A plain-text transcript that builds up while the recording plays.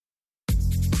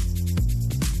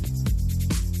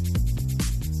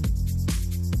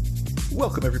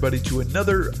Welcome, everybody, to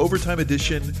another overtime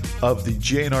edition of the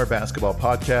JNR Basketball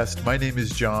Podcast. My name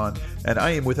is John, and I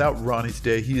am without Ronnie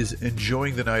today. He is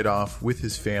enjoying the night off with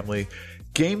his family.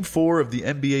 Game 4 of the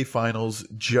NBA Finals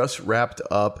just wrapped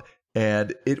up,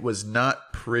 and it was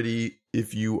not pretty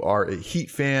if you are a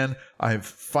Heat fan. I'm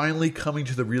finally coming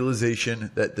to the realization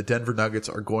that the Denver Nuggets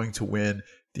are going to win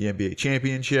the NBA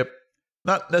championship.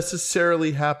 Not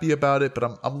necessarily happy about it,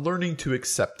 but I'm learning to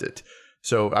accept it.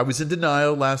 So I was in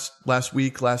denial last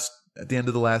week, at the end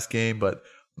of the last game, but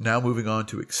now moving on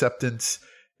to acceptance.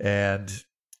 And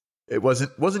it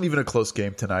wasn't even a close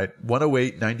game tonight.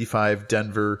 108-95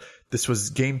 Denver. This was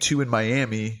game 2 in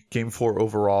Miami, game 4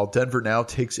 overall. Denver now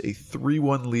takes a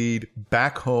 3-1 lead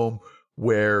back home,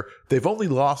 where they've only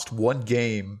lost one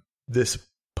game this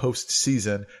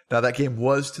postseason. Now that game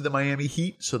was to the Miami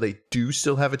Heat, so they do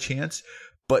still have a chance.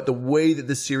 But the way that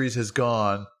this series has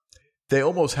gone, they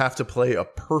almost have to play a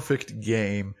perfect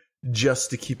game just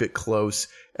to keep it close,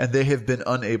 and they have been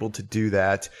unable to do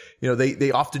that. You know,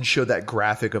 they often show that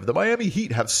graphic of the Miami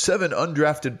Heat have 7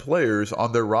 undrafted players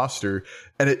on their roster,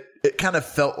 and it kind of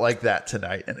felt like that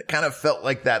tonight, and it kind of felt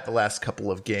like that the last couple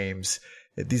of games.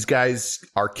 These guys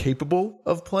are capable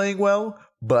of playing well,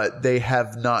 but they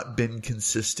have not been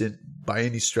consistent by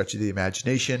any stretch of the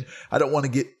imagination. I don't want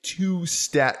to get too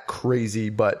stat crazy,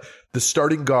 but the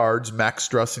starting guards, Max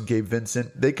Struss and Gabe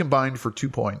Vincent, they combined for 2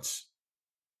 points,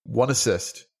 1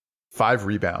 assist, 5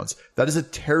 rebounds. That is a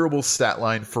terrible stat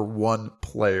line for one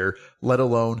player, let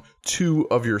alone 2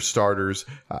 of your starters.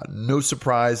 No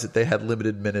surprise that they had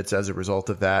limited minutes as a result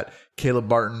of that. Caleb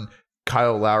Martin,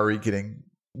 Kyle Lowry getting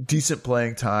decent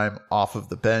playing time off of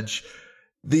the bench.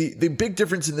 The big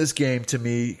difference in this game to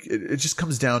me, it just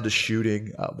comes down to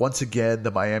shooting. Once again, the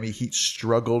Miami Heat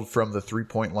struggled from the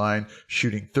 3-point line,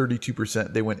 shooting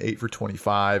 32%. They went 8 for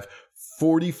 25,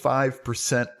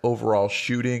 45% overall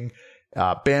shooting.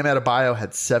 Bam Adebayo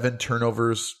had 7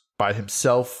 turnovers by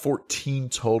himself, 14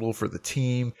 total for the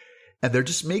team. And they're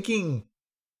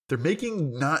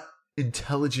making not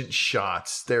intelligent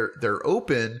shots. They're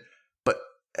open, but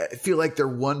I feel like they're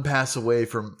one pass away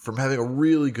from having a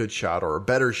really good shot or a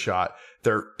better shot.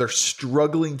 They're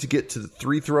struggling to get to the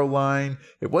free throw line.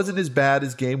 It wasn't as bad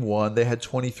as game 1. They had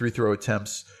 20 free throw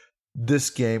attempts this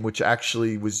game, which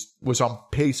actually was on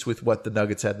pace with what the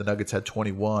Nuggets had. The Nuggets had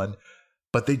 21,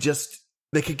 but they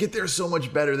could get there so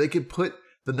much better. They could put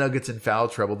the Nuggets in foul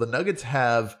trouble. The Nuggets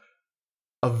have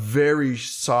a very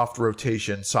soft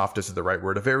rotation. Soft isn't the right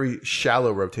word. A very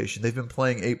shallow rotation. They've been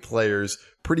playing 8 players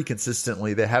pretty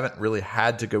consistently. They haven't really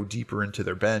had to go deeper into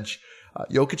their bench.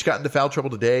 Jokic got into foul trouble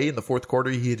today in the fourth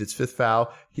quarter. He hit his 5th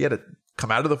foul. He had to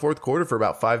come out of the fourth quarter for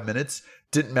about 5 minutes.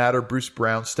 Didn't matter. Bruce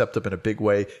Brown stepped up in a big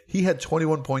way. He had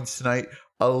 21 points tonight,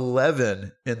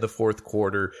 11 in the fourth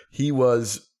quarter. He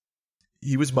was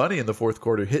money in the fourth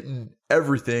quarter, hitting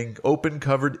everything, open,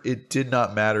 covered. It did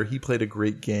not matter. He played a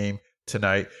great game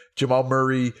tonight. Jamal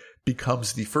Murray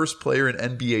becomes the first player in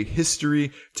NBA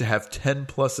history to have 10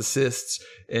 plus assists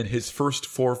in his first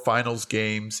 4 finals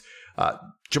games.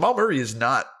 Jamal Murray is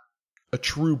not a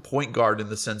true point guard in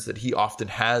the sense that he often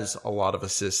has a lot of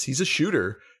assists. He's a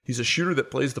shooter. He's a shooter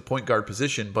that plays the point guard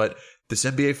position, but this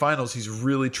NBA Finals, he's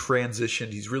really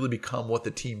transitioned. He's really become what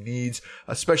the team needs,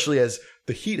 especially as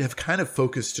the Heat have kind of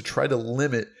focused to try to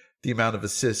limit the amount of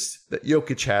assists that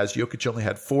Jokic has. Jokic only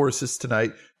had 4 assists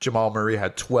tonight. Jamal Murray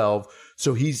had 12.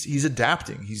 So he's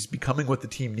adapting. He's becoming what the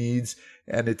team needs.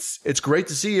 And it's great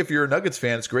to see if you're a Nuggets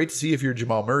fan. It's great to see if you're a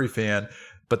Jamal Murray fan.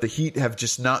 But the Heat have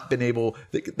just not been able,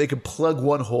 they can plug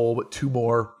one hole, but 2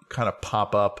 more kind of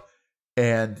pop up.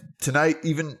 And tonight,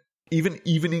 even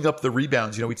evening up the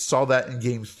rebounds, we saw that in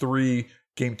game 3,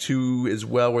 game 2 as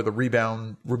well, where the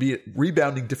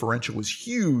rebounding differential was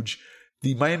huge.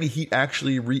 The Miami Heat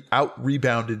actually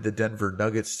out-rebounded the Denver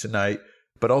Nuggets tonight,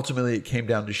 but ultimately it came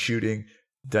down to shooting.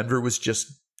 Denver was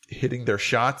just hitting their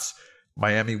shots.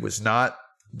 Miami was not.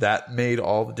 That made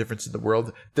all the difference in the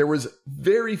world. There was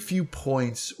very few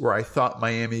points where I thought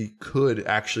Miami could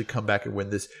actually come back and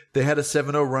win this. They had a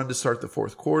 7-0 run to start the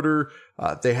fourth quarter.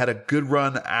 They had a good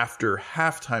run after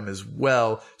halftime as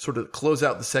well, sort of close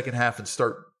out the second half and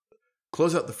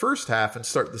close out the first half and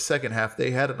start the second half.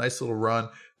 They had a nice little run.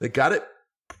 They got it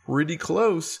pretty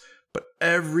close, but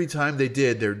every time they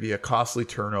did, there'd be a costly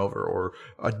turnover or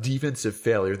a defensive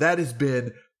failure. That has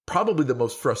been probably the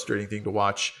most frustrating thing to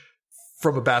watch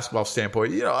from a basketball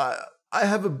standpoint. I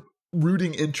have a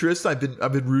rooting interest. I've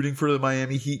been rooting for the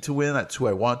Miami Heat to win. That's who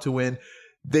I want to win.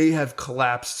 They have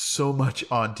collapsed so much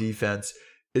on defense.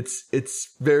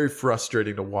 It's very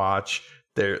frustrating to watch.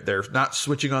 They're not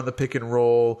switching on the pick and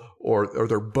roll, or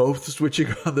they're both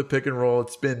switching on the pick and roll.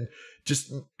 It's been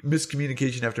just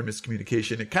miscommunication after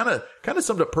miscommunication. It kind of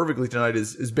summed up perfectly tonight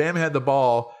is Bam had the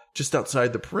ball just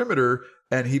outside the perimeter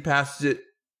and he passed it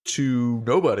to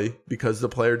nobody because the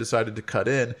player decided to cut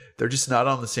in. They're just not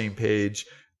on the same page.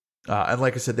 And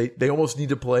like I said, they almost need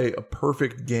to play a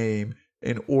perfect game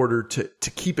in order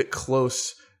to keep it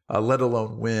close, let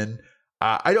alone win.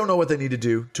 I don't know what they need to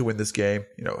do to win this game.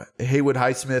 Haywood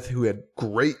Highsmith, who had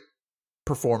great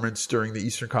performance during the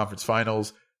Eastern Conference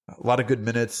Finals, a lot of good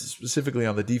minutes, specifically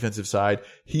on the defensive side.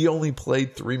 He only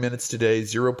played 3 minutes today,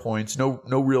 0 points, no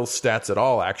real stats at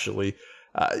all, actually.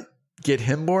 Get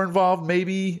him more involved,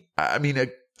 maybe. I mean,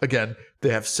 again, they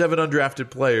have 7 undrafted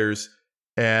players,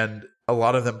 and a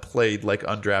lot of them played like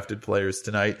undrafted players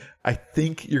tonight. I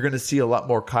think you're going to see a lot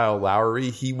more Kyle Lowry.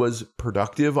 He was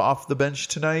productive off the bench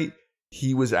tonight.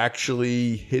 He was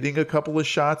actually hitting a couple of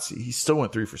shots. He still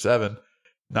went 3 for 7.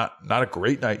 Not a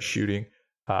great night shooting,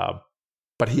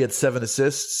 but he had 7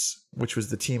 assists, which was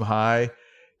the team high.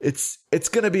 It's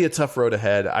going to be a tough road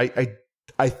ahead.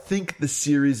 I think the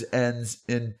series ends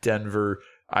in Denver.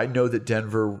 I know that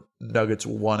Denver Nuggets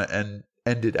want to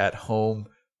end it at home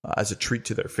as a treat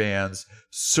to their fans.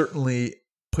 Certainly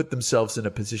put themselves in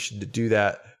a position to do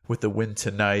that with the win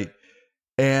tonight.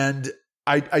 And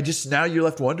I just, now you're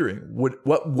left wondering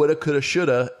what woulda, coulda,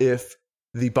 shoulda if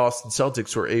the Boston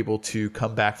Celtics were able to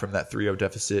come back from that 3-0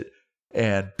 deficit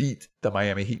and beat the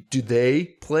Miami Heat. Do they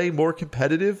play more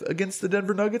competitive against the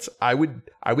Denver Nuggets? I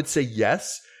would say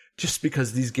yes, just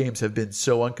because these games have been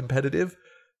so uncompetitive.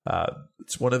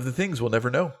 It's one of the things we'll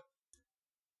never know.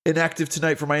 Inactive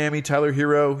tonight for Miami, Tyler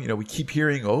Hero. We keep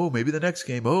hearing, maybe the next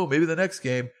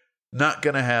game. Not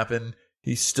going to happen.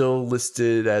 He's still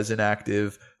listed as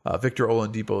inactive. Victor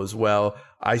Oladipo as well.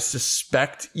 I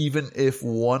suspect even if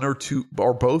one or two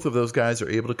or both of those guys are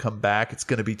able to come back, it's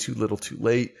going to be too little too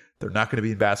late. They're not going to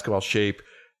be in basketball shape,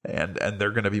 and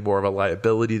they're going to be more of a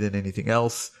liability than anything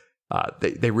else.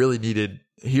 They really needed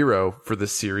Hero for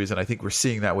this series, and I think we're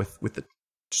seeing that with the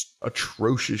just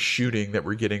atrocious shooting that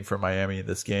we're getting from Miami in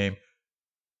this game.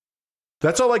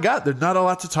 That's all I got. There's not a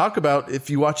lot to talk about.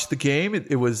 If you watch the game,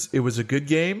 it was a good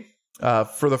game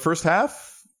for the first half.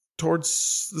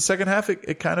 Towards the second half,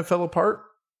 it kind of fell apart.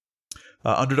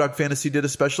 Underdog Fantasy did a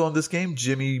special on this game.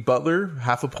 Jimmy Butler,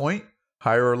 0.5 point,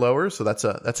 higher or lower. So that's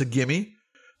a gimme.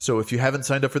 So if you haven't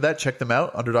signed up for that, check them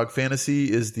out. Underdog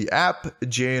Fantasy is the app.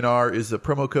 JNR is the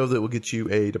promo code that will get you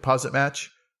a deposit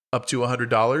match up to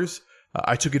 $100.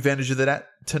 I took advantage of that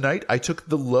tonight. I took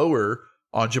the lower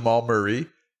on Jamal Murray.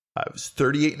 It was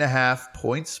 38.5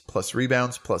 points plus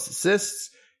rebounds plus assists.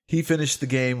 He finished the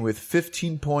game with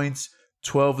 15 points,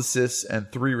 12 assists, and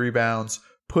 3 rebounds,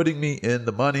 putting me in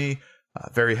the money.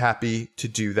 Very happy to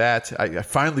do that. I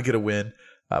finally get a win.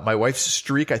 My wife's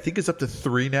streak, I think, is up to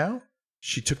 3 now.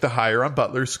 She took the higher on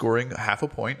Butler, scoring 0.5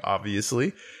 point,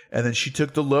 obviously. And then she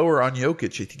took the lower on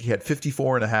Jokic. I think he had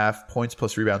 54.5 points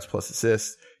plus rebounds plus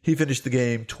assists. He finished the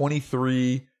game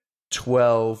 23,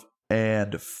 12,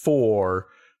 and 4.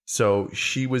 So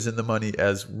she was in the money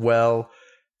as well.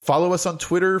 Follow us on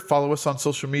Twitter. Follow us on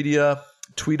social media.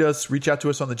 Tweet us, reach out to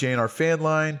us on the JNR fan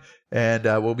line, and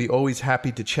we'll be always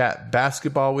happy to chat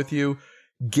basketball with you.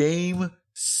 Game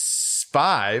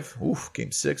 5,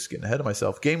 game 6, getting ahead of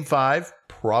myself. Game 5,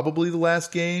 probably the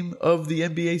last game of the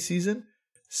NBA season,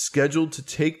 scheduled to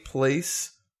take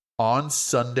place on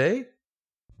Sunday.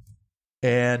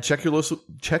 And check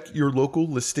your local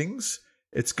listings.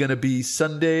 It's going to be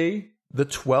Sunday the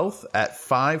 12th at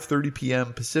 5:30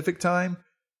 p.m. Pacific time.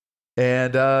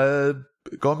 And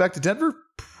going back to Denver,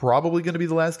 probably going to be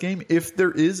the last game. If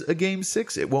there is a game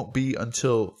 6, it won't be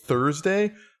until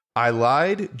Thursday. I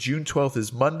lied. June 12th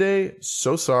is Monday.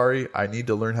 So sorry. I need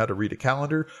to learn how to read a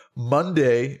calendar.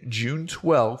 Monday, June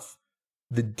 12th,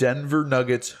 the Denver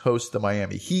Nuggets host the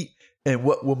Miami Heat, and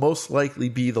what will most likely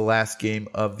be the last game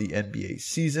of the NBA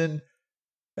season.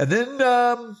 And then,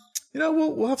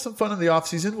 we'll have some fun in the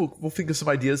offseason. We'll think of some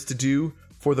ideas to do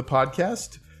for the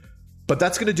podcast. But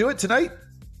that's going to do it tonight.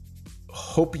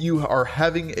 Hope you are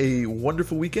having a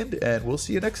wonderful weekend, and we'll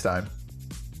see you next time.